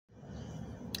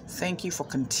Thank you for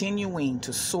continuing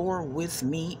to soar with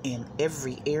me in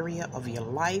every area of your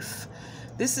life.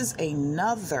 This is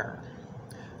another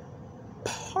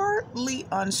partly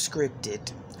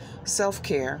unscripted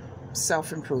self-care,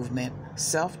 self-improvement,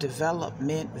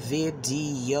 self-development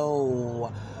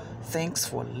video. Thanks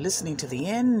for listening to the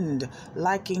end,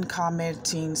 liking,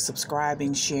 commenting,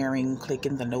 subscribing, sharing,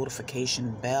 clicking the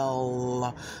notification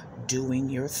bell, doing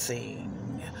your thing.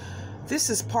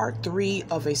 This is part 3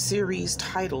 of a series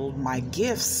titled My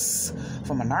Gifts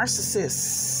from a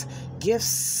Narcissist.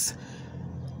 Gifts,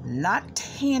 not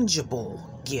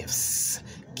tangible gifts.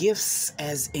 Gifts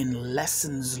as in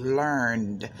lessons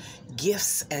learned.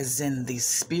 Gifts as in the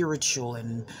spiritual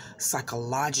and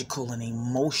psychological and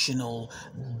emotional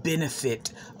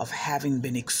benefit of having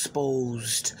been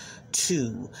exposed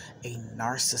to a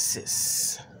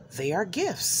narcissist. They are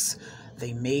gifts.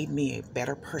 They made me a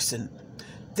better person.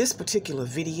 This particular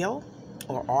video,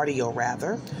 or audio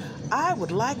rather, I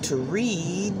would like to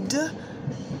read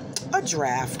a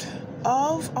draft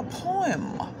of a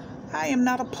poem. I am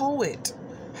not a poet.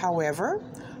 However,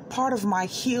 part of my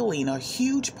healing, a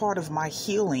huge part of my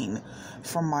healing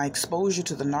from my exposure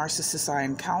to the narcissist I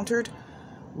encountered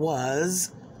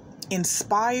was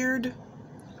inspired.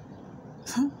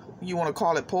 You want to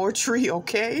call it poetry,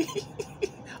 okay?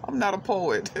 I'm not a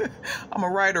poet. I'm a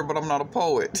writer, but I'm not a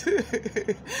poet.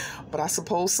 But I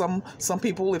suppose some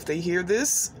people, if they hear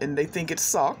this and they think it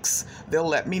sucks, they'll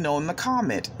let me know in the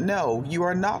comment. No, you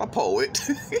are not a poet.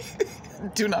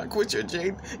 Do not quit your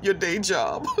day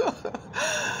job.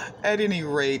 At any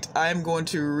rate, I'm going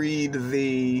to read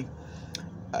a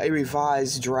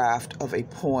revised draft of a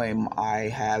poem I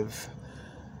have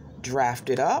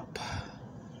drafted up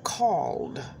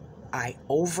called I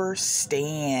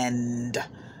Overstand.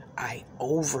 I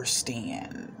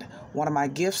Overstand. One of my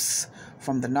gifts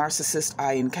from the narcissist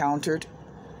I encountered.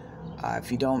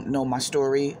 If you don't know my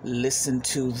story, listen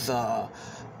to the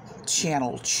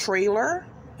channel trailer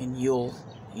and you'll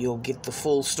get the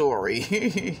full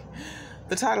story.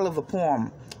 The title of the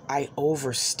poem, I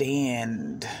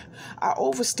Overstand. I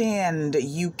overstand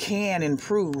you can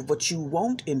improve, but you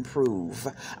won't improve.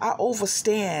 I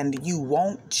overstand you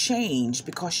won't change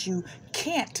because you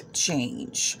can't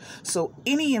change. So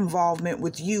any involvement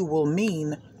with you will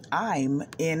mean I'm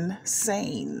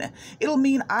insane. It'll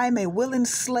mean I'm a willing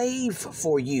slave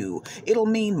for you. It'll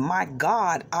mean, my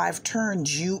God, I've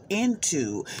turned you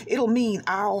into. It'll mean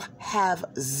I'll have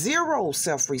zero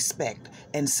self-respect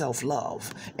and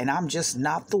self-love. And I'm just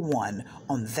not the one.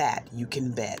 On that, you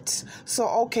can bet. So,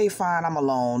 okay, fine, I'm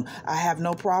alone. I have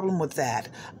no problem with that.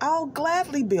 I'll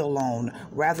gladly be alone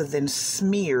rather than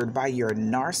smeared by your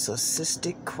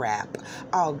narcissistic crap.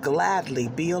 I'll gladly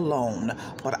be alone,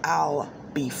 but I'll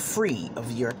be free of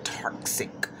your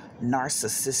toxic,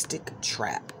 narcissistic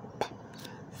trap.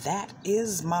 That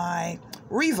is my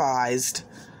revised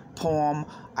poem,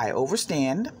 I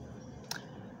Overstand.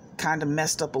 Kind of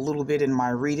messed up a little bit in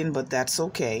my reading, but that's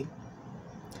okay.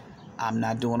 I'm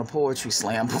not doing a poetry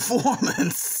slam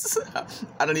performance.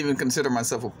 I don't even consider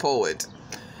myself a poet.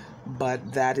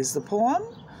 But that is the poem.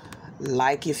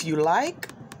 Like if you like.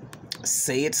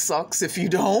 Say it sucks if you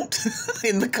don't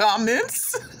in the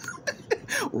comments.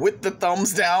 With the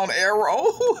thumbs down arrow.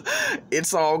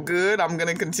 It's all good. I'm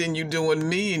going to continue doing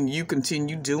me and you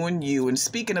continue doing you. And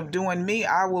speaking of doing me,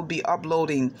 I will be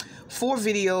uploading 4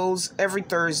 videos every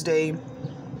Thursday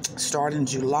starting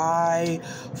July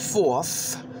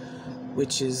 4th,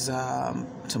 which is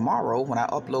tomorrow when I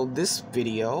upload this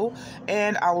video.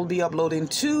 And I will be uploading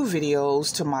 2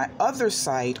 videos to my other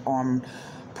site on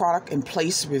product and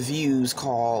place reviews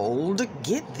called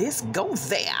Get This, Go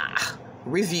There.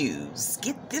 Reviews.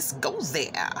 Get This, Go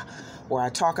There, where I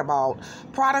talk about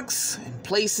products and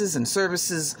places and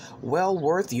services well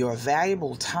worth your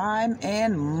valuable time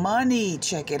and money.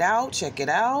 Check it out. Check it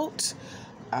out.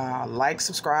 Like,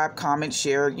 subscribe, comment,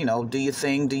 share, do your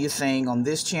thing on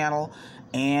this channel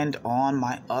and on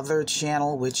my other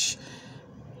channel, which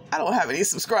I don't have any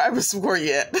subscribers for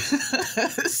yet.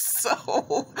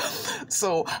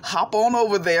 So hop on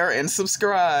over there and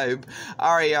subscribe.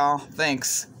 All right, y'all.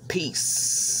 Thanks.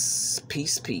 Peace.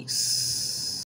 Peace, peace.